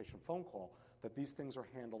 patient phone call, that these things are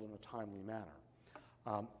handled in a timely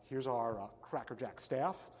manner. Here's our crackerjack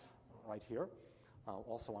staff right here,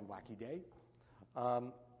 also on Wacky Day.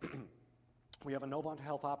 We have a Novant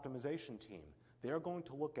Health optimization team. They're going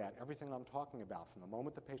to look at everything I'm talking about from the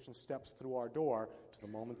moment the patient steps through our door to the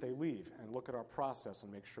moment they leave and look at our process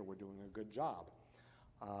and make sure we're doing a good job.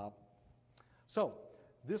 So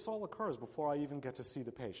this all occurs before I even get to see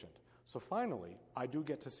the patient. So finally, I do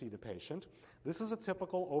get to see the patient. This is a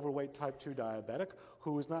typical overweight type 2 diabetic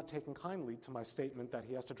who is not taking kindly to my statement that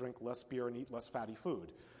he has to drink less beer and eat less fatty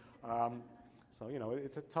food. So,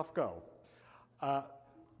 it's a tough go.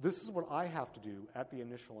 This is what I have to do at the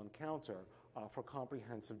initial encounter for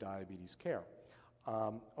comprehensive diabetes care.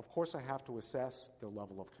 Of course, I have to assess their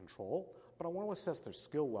level of control, but I want to assess their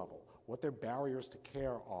skill level, what their barriers to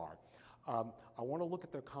care are. I want to look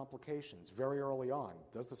at their complications very early on.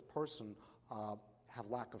 Does this person have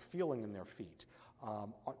lack of feeling in their feet?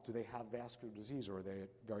 Do they have vascular disease, or are they at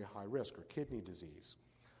very high risk, or kidney disease?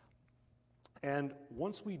 And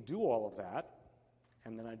once we do all of that,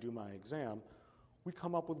 and then I do my exam, we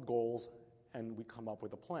come up with goals and we come up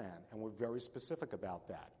with a plan, and we're very specific about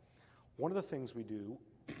that. One of the things we do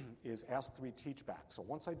is ask 3 teach back. So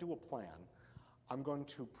once I do a plan, I'm going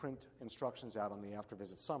to print instructions out on the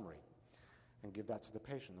after-visit summary and give that to the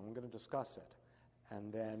patient. Then we're going to discuss it.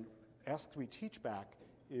 And then ask 3 teach back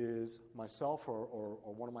is myself or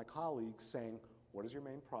one of my colleagues saying, what is your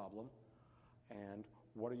main problem, and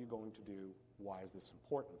what are you going to do? Why is this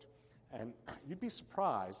important? And you'd be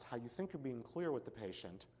surprised how you think you're being clear with the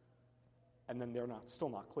patient, and then they're still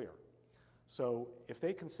not clear. So if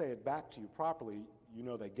they can say it back to you properly, you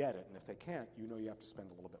know they get it. And if they can't, you know you have to spend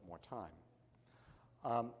a little bit more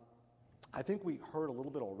time. I think we heard a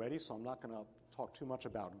little bit already, so I'm not going to talk too much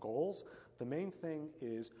about goals. The main thing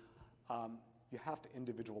is you have to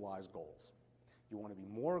individualize goals. You want to be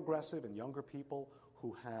more aggressive in younger people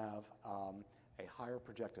who have a higher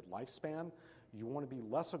projected lifespan. You want to be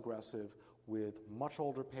less aggressive with much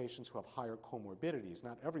older patients who have higher comorbidities.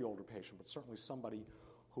 Not every older patient, but certainly somebody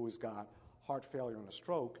who has got heart failure and a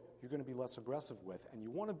stroke, you're going to be less aggressive with. And you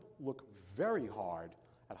want to look very hard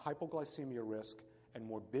at hypoglycemia risk and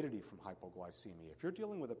morbidity from hypoglycemia. If you're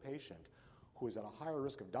dealing with a patient who is at a higher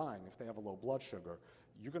risk of dying if they have a low blood sugar,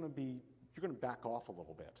 you're going to back off a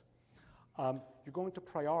little bit. You're going to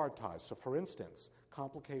prioritize. So for instance,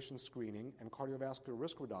 complication screening and cardiovascular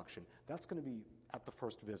risk reduction, that's going to be at the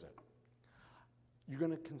first visit. You're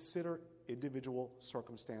going to consider individual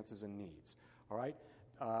circumstances and needs, all right?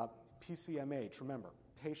 PCMH, remember,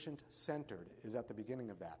 patient-centered is at the beginning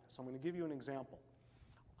of that. So I'm going to give you an example.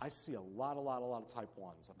 I see a lot of type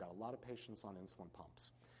 1s. I've got a lot of patients on insulin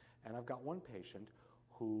pumps. And I've got one patient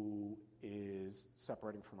who is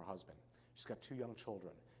separating from her husband. She's got 2 young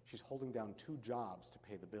children. She's holding down 2 jobs to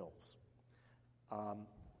pay the bills. Her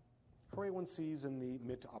A1C is in the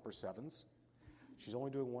mid to upper 7s. She's only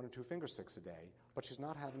doing 1 or 2 finger sticks a day, but she's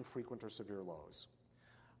not having frequent or severe lows.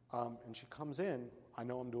 And she comes in, I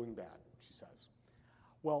know I'm doing bad, she says.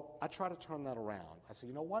 Well, I try to turn that around. I say,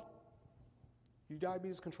 you know what? Your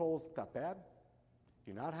diabetes control isn't that bad.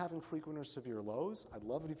 You're not having frequent or severe lows. I'd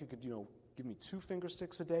love it if you could, give me 2 finger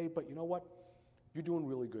sticks a day, but you know what? you're doing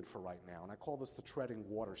really good for right now. And I call this the treading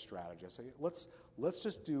water strategy. I say, let's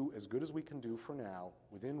just do as good as we can do for now,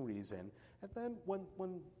 within reason, and then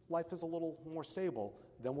when life is a little more stable,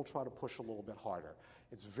 then we'll try to push a little bit harder.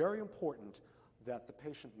 It's very important that the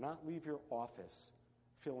patient not leave your office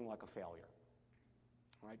feeling like a failure.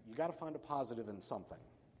 Right? You got to find a positive in something.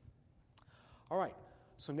 All right,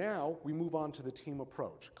 so now we move on to the team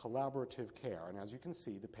approach, collaborative care, and as you can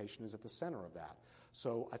see, the patient is at the center of that.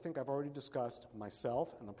 So I think I've already discussed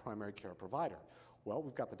myself and the primary care provider. Well,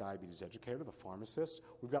 we've got the diabetes educator, the pharmacist.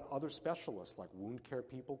 We've got other specialists like wound care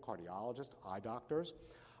people, cardiologists, eye doctors.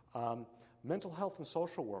 Mental health and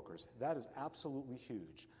social workers, that is absolutely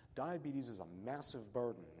huge. Diabetes is a massive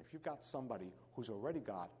burden. If you've got somebody who's already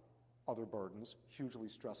got other burdens, hugely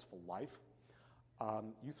stressful life,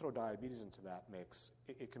 you throw diabetes into that mix,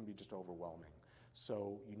 it can be just overwhelming.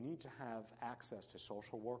 So you need to have access to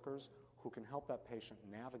social workers who can help that patient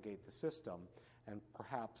navigate the system and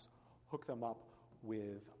perhaps hook them up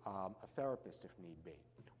with a therapist if need be,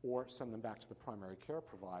 or send them back to the primary care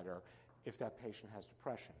provider if that patient has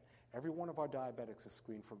depression. Every one of our diabetics is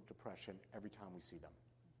screened for depression every time we see them.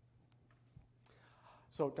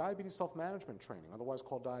 So diabetes self-management training, otherwise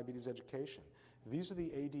called diabetes education. These are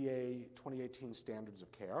the ADA 2018 standards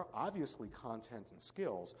of care, obviously content and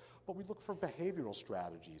skills, but we look for behavioral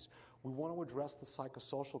strategies. We want to address the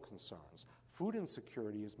psychosocial concerns. Food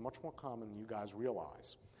insecurity is much more common than you guys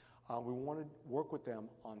realize. We want to work with them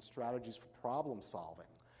on strategies for problem solving.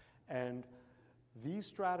 And these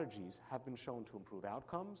strategies have been shown to improve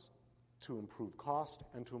outcomes, to improve cost,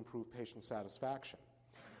 and to improve patient satisfaction.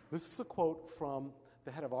 This is a quote from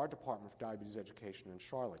the head of our Department of Diabetes Education in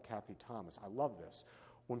Charlotte, Kathy Thomas. I love this.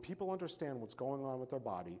 When people understand what's going on with their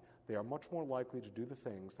body, they are much more likely to do the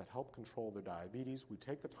things that help control their diabetes. We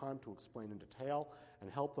take the time to explain in detail and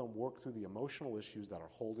help them work through the emotional issues that are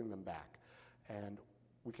holding them back. And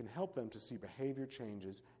we can help them to see behavior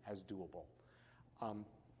changes as doable.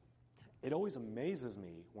 It always amazes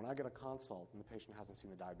me when I get a consult and the patient hasn't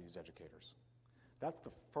seen the diabetes educators. That's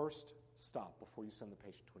the first stop before you send the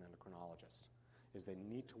patient to an endocrinologist, is they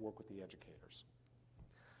need to work with the educators.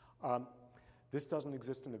 This doesn't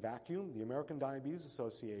exist in a vacuum. The American Diabetes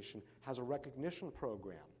Association has a recognition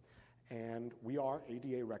program, and we are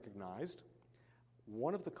ADA recognized.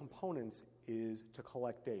 One of the components is to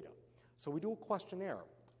collect data. So we do a questionnaire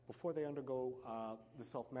before they undergo the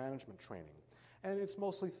self-management training. And it's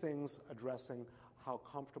mostly things addressing how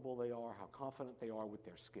comfortable they are, how confident they are with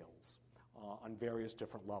their skills on various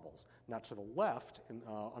different levels. Now to the left,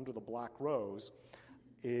 under the black rows,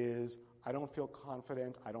 is I don't feel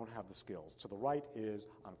confident, I don't have the skills. To the right is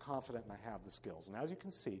I'm confident and I have the skills. And as you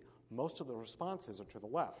can see, most of the responses are to the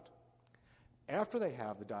left. After they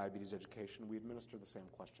have the diabetes education, we administer the same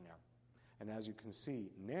questionnaire. And as you can see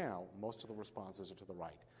now, most of the responses are to the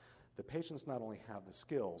right. The patients not only have the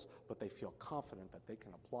skills, but they feel confident that they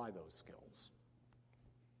can apply those skills.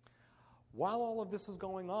 While all of this is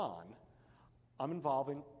going on, I'm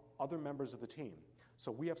involving other members of the team.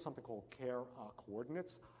 So we have something called care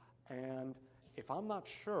coordinates, and if I'm not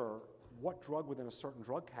sure what drug within a certain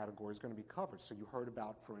drug category is going to be covered, so you heard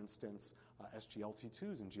about, for instance,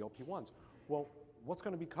 SGLT2s and GLP-1s, well, what's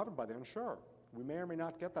going to be covered by the insurer? We may or may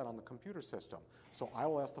not get that on the computer system. So I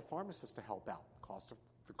will ask the pharmacist to help out.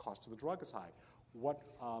 The cost of the drug is high. What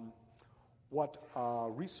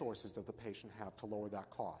resources does the patient have to lower that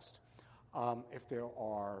cost? If there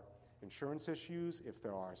are insurance issues, if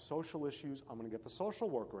there are social issues, I'm going to get the social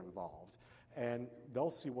worker involved, and they'll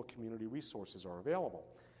see what community resources are available.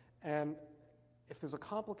 And if there's a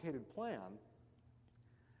complicated plan,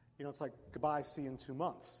 it's like, goodbye, see you in 2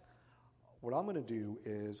 months. What I'm going to do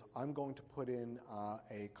is I'm going to put in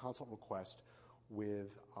a consult request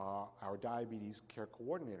with our diabetes care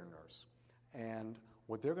coordinator nurse. And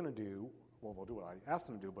what they're going to do, well, they'll do what I ask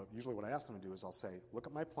them to do, but usually what I ask them to do is I'll say, look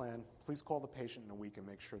at my plan, please call the patient in a week and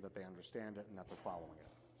make sure that they understand it and that they're following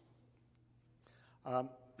it.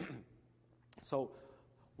 So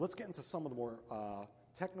let's get into some of the more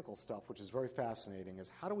technical stuff, which is very fascinating,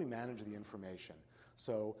 is how do we manage the information?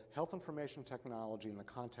 So health information technology in the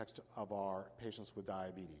context of our patients with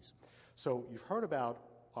diabetes. So you've heard about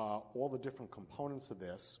all the different components of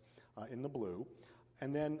this in the blue,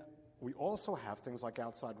 and then we also have things like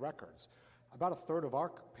outside records. About a third of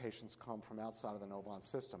our patients come from outside of the Novant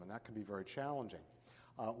system, and that can be very challenging.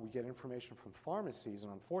 We get information from pharmacies,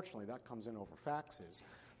 and unfortunately that comes in over faxes.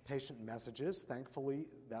 Patient messages, thankfully,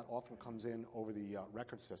 that often comes in over the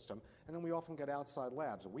record system, and then we often get outside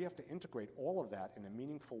labs, and we have to integrate all of that in a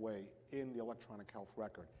meaningful way in the electronic health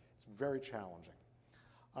record. It's very challenging.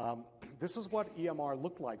 This is what EMR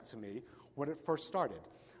looked like to me when it first started.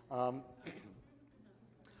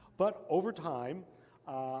 But over time,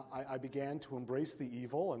 I began to embrace the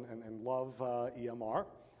evil and love EMR.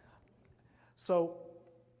 So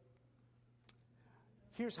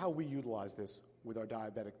here's how we utilize this with our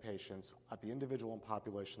diabetic patients at the individual and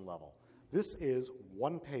population level. This is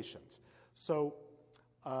one patient. So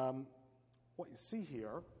what you see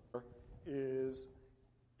here is,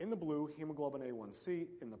 in the blue, hemoglobin A1C,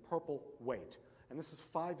 in the purple, weight. And this is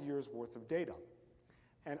 5 years worth of data.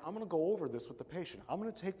 And I'm going to go over this with the patient. I'm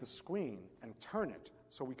going to take the screen and turn it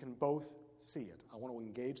so we can both see it. I want to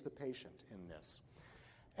engage the patient in this.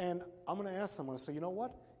 And I'm going to ask them, I'm going to say, you know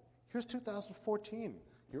what? Here's 2014.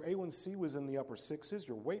 Your A1C was in the upper sixes.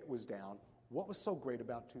 Your weight was down. What was so great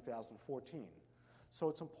about 2014? So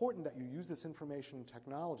it's important that you use this information and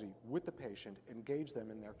technology with the patient, engage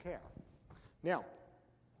them in their care. Now,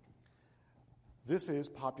 this is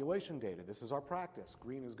population data. This is our practice.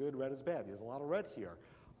 Green is good, red is bad. There's a lot of red here.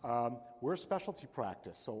 We're a specialty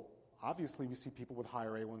practice, so obviously we see people with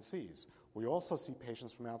higher A1Cs. We also see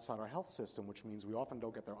patients from outside our health system, which means we often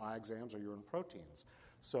don't get their eye exams or urine proteins.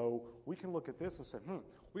 So we can look at this and say,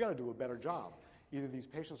 we got to do a better job. Either these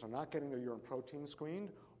patients are not getting their urine protein screened,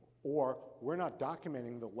 or we're not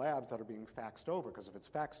documenting the labs that are being faxed over, because if it's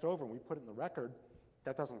faxed over and we put it in the record,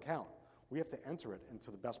 that doesn't count. We have to enter it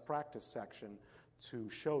into the best practice section to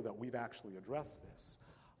show that we've actually addressed this.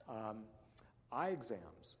 Eye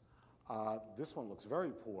exams. This one looks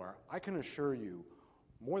very poor. I can assure you,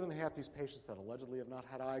 more than half these patients that allegedly have not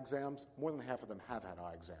had eye exams, more than half of them have had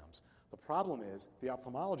eye exams. The problem is the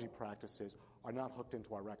ophthalmology practices are not hooked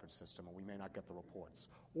into our record system, and we may not get the reports.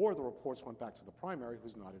 Or the reports went back to the primary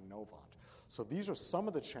who's not in Novant. So these are some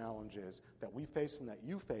of the challenges that we face and that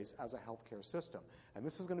you face as a healthcare system. And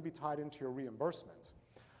this is going to be tied into your reimbursement.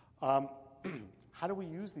 How do we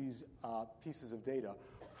use these pieces of data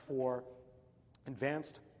for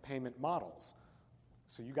advanced payment models?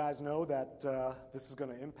 So you guys know that this is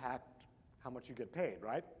going to impact how much you get paid,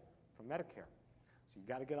 right, from Medicare. So you've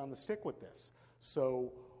got to get on the stick with this.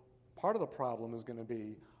 So part of the problem is going to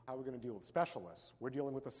be how we're going to deal with specialists. We're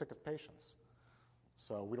dealing with the sickest patients.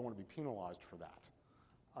 So we don't want to be penalized for that.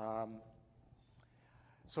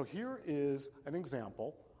 So here is an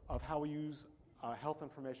example of how we use health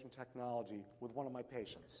information technology with one of my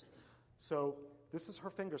patients. So this is her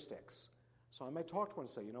finger sticks. So I may talk to her and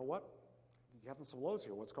say, you know what? You're having some lows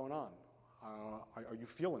here. What's going on? Are you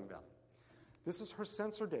feeling them? This is her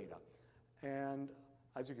sensor data. And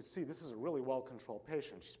as you can see, this is a really well-controlled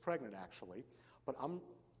patient. She's pregnant, actually. But I'm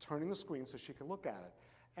turning the screen so she can look at it.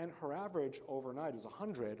 And her average overnight is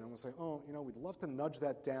 100. And I'm going to say, we'd love to nudge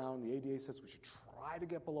that down. The ADA says we should try to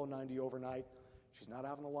get below 90 overnight. She's not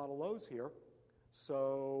having a lot of lows here.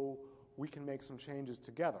 So we can make some changes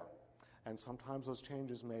together. And sometimes those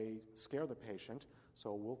changes may scare the patient,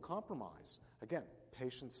 so we'll compromise. Again,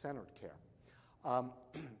 patient-centered care.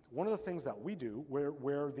 One of the things that we do,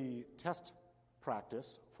 where the test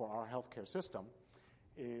practice for our healthcare system,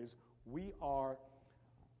 is we are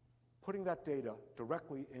putting that data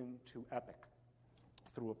directly into Epic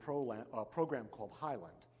through a program called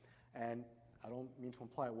Highland. And I don't mean to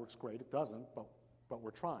imply it works great. It doesn't, but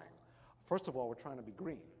we're trying. First of all, we're trying to be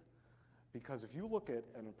green. Because if you look at,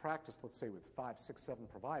 and in practice, let's say with 5, 6, 7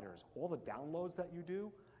 providers, all the downloads that you do,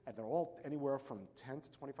 and they're all anywhere from 10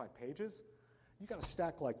 to 25 pages, you got a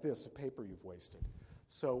stack like this of paper you've wasted.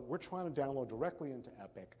 So we're trying to download directly into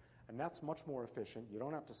Epic, and that's much more efficient. You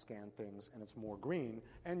don't have to scan things, and it's more green,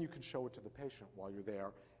 and you can show it to the patient while you're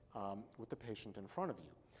there with the patient in front of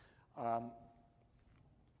you.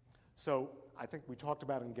 So I think we talked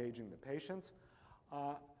about engaging the patients.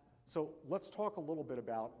 So let's talk a little bit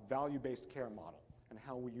about value-based care model and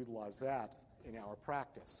how we utilize that in our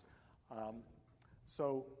practice.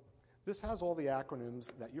 So this has all the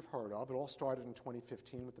acronyms that you've heard of. It all started in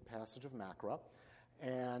 2015 with the passage of MACRA.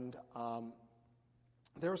 And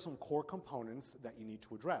there are some core components that you need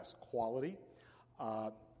to address. Quality,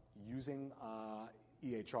 using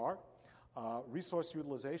EHR, resource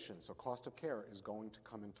utilization, so cost of care is going to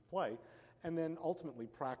come into play. And then ultimately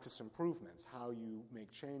practice improvements, how you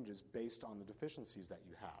make changes based on the deficiencies that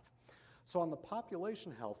you have. So on the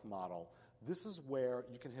population health model, this is where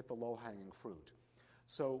you can hit the low-hanging fruit.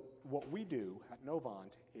 So what we do at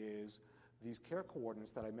Novant is these care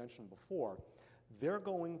coordinates that I mentioned before, they're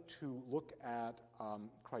going to look at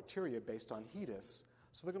criteria based on HEDIS.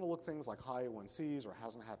 So they're going to look things like high A1Cs or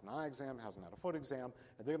hasn't had an eye exam, hasn't had a foot exam,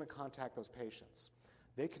 and they're going to contact those patients.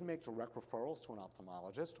 They can make direct referrals to an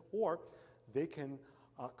ophthalmologist, or they can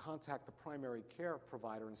contact the primary care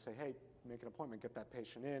provider and say, hey, make an appointment, get that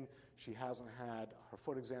patient in. She hasn't had her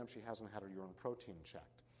foot exam, she hasn't had her urine protein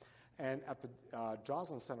checked. And at the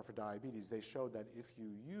Joslin Center for Diabetes, they showed that if you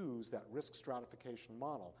use that risk stratification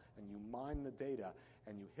model and you mine the data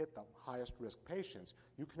and you hit the highest risk patients,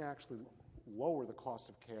 you can actually lower the cost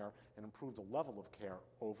of care and improve the level of care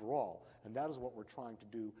overall. And that is what we're trying to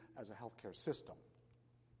do as a healthcare system.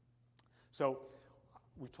 So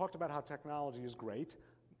we've talked about how technology is great.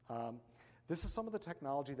 This is some of the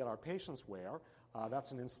technology that our patients wear.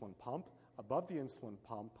 That's an insulin pump. Above the insulin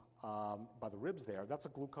pump, by the ribs there, that's a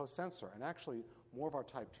glucose sensor. And actually, more of our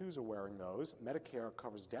type 2s are wearing those. Medicare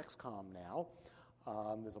covers Dexcom now.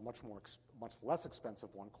 There's a much less expensive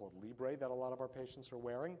one called Libre that a lot of our patients are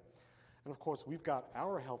wearing. And of course, we've got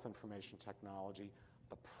our health information technology.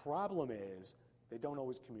 The problem is they don't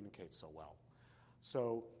always communicate so well.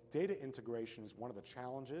 So data integration is one of the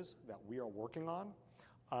challenges that we are working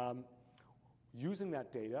on. Using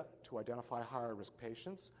that data to identify higher risk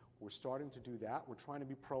patients, we're starting to do that. We're trying to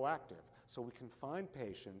be proactive so we can find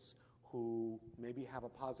patients who maybe have a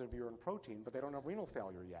positive urine protein, but they don't have renal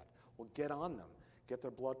failure yet. We'll get on them, get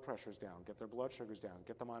their blood pressures down, get their blood sugars down,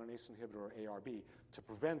 get them on an ACE inhibitor or ARB to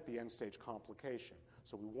prevent the end-stage complication.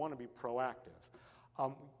 So we want to be proactive.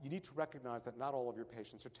 You need to recognize that not all of your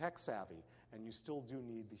patients are tech savvy, and you still do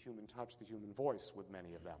need the human touch, the human voice with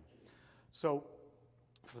many of them. So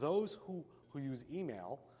for those who use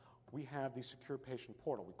email, we have the secure patient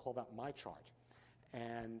portal. We call that MyChart.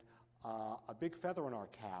 And a big feather in our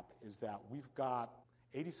cap is that we've got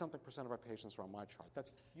 80-something% of our patients are on MyChart.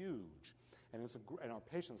 That's huge. And our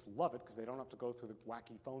patients love it because they don't have to go through the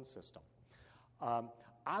wacky phone system.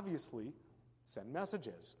 Obviously, send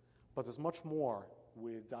messages, but there's much more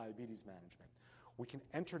with diabetes management. We can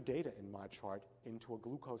enter data in MyChart into a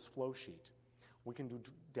glucose flow sheet. We can do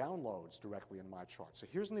downloads directly in MyChart. So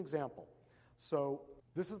here's an example. So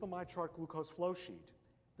this is the MyChart glucose flow sheet.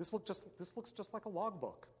 This looks just like a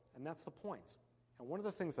logbook, and that's the point. And one of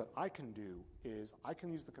the things that I can do is I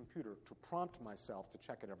can use the computer to prompt myself to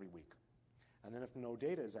check it every week. And then if no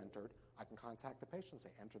data is entered, I can contact the patient and say,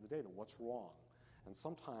 enter the data, what's wrong? And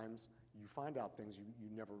sometimes you find out things you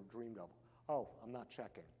never dreamed of. Oh, I'm not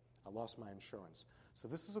checking. I lost my insurance. So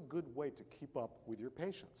this is a good way to keep up with your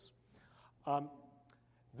patients.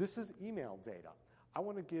 This is email data. I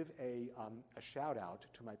want to give a shout out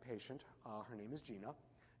to my patient. Her name is Gina.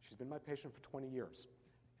 She's been my patient for 20 years.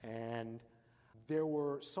 And there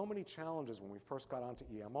were so many challenges when we first got onto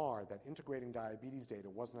EMR that integrating diabetes data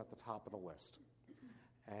wasn't at the top of the list.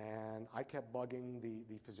 And I kept bugging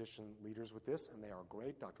the physician leaders with this, and they are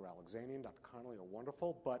great. Dr. Alexanian, Dr. Connolly are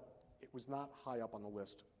wonderful, but it was not high up on the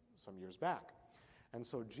list some years back. And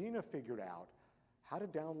so Gina figured out how to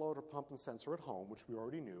download her pump and sensor at home, which we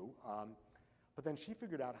already knew, but then she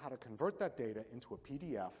figured out how to convert that data into a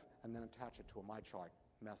PDF and then attach it to a MyChart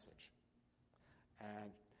message.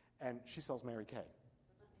 And she sells Mary Kay.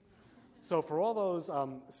 So for all those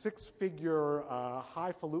six-figure,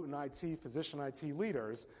 highfalutin IT, physician IT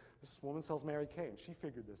leaders, this woman sells Mary Kay, and she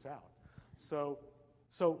figured this out. So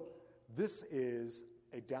this is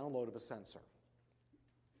a download of a sensor.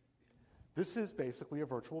 This is basically a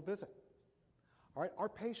virtual visit. All right? Our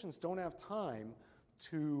patients don't have time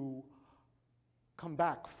to come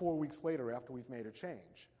back 4 weeks later after we've made a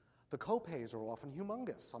change. The copays are often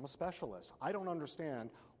humongous. I'm a specialist. I don't understand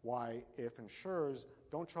why, if insurers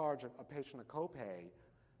don't charge a patient a copay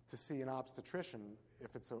to see an obstetrician,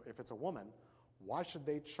 if it's a woman, why should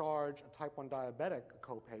they charge a type 1 diabetic a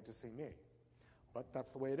copay to see me? But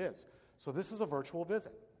that's the way it is. So this is a virtual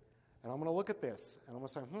visit. And I'm going to look at this, and I'm going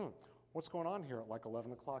to say, what's going on here at like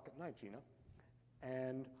 11 o'clock at night, Gina?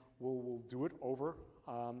 And we'll do it over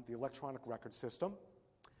the electronic record system,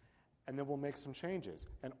 and then we'll make some changes.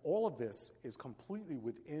 And all of this is completely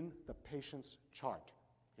within the patient's chart.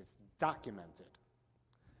 It's documented.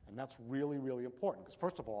 And that's really, really important, because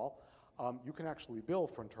first of all, you can actually bill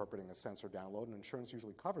for interpreting a sensor download, and insurance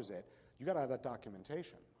usually covers it. You got to have that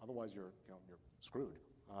documentation. Otherwise, you're screwed.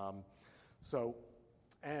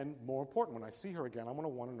 And more important, when I see her again, I'm going to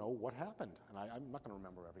want to know what happened, and I'm not going to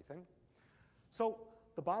remember everything. So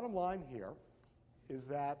the bottom line here is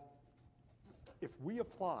that if we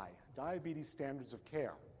apply diabetes standards of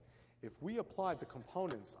care, if we applied the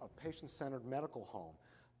components of patient-centered medical home,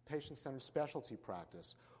 patient-centered specialty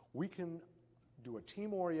practice, we can do a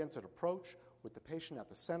team-oriented approach with the patient at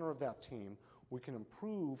the center of that team. We can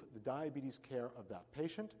improve the diabetes care of that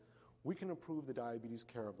patient. We can improve the diabetes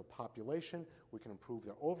care of the population. We can improve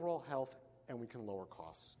their overall health, and we can lower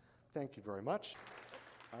costs. Thank you very much.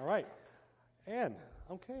 All right. And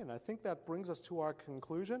I think that brings us to our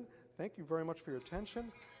conclusion. Thank you very much for your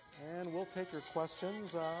attention, and we'll take your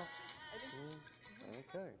questions.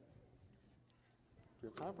 Okay. we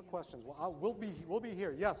have time for questions? Well, we'll be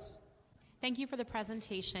here. Yes. Thank you for the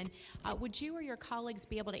presentation. Would you or your colleagues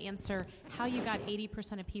be able to answer how you got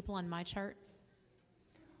 80% of people on my chart?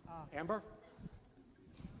 Amber?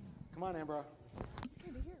 Come on, Amber.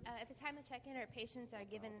 At the time of check-in, our patients are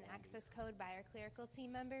given an access code by our clerical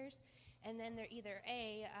team members, and then they're either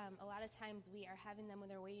a lot of times we are having them when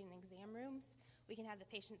they're waiting in exam rooms. We can have the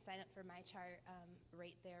patient sign up for my chart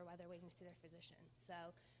right there while they're waiting to see their physician. So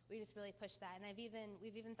we just really push that, and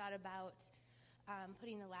we've even thought about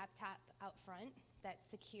putting a laptop out front that's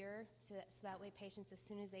secure, so that way patients, as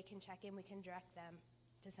soon as they can check in, we can direct them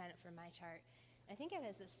to sign up for my chart. I think it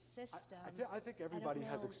is a system. I think everybody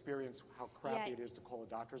has experienced how crappy it is to call a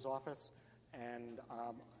doctor's office. And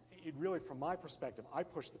it really, from my perspective, I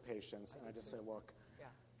push the patients and I just say, look,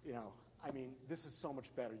 this is so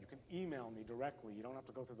much better. You can email me directly. You don't have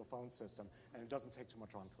to go through the phone system, and it doesn't take too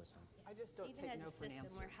much arm twisting. I just don't Even take as no a for an system,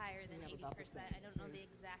 answer. we're higher than 80%. I don't know the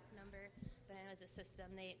exact number, but I know as a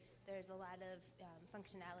system, there's a lot of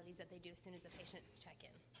functionalities that they do as soon as the patients check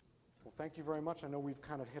in. Well, thank you very much. I know we've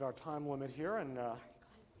kind of hit our time limit here, and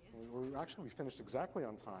we finished exactly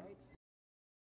on time.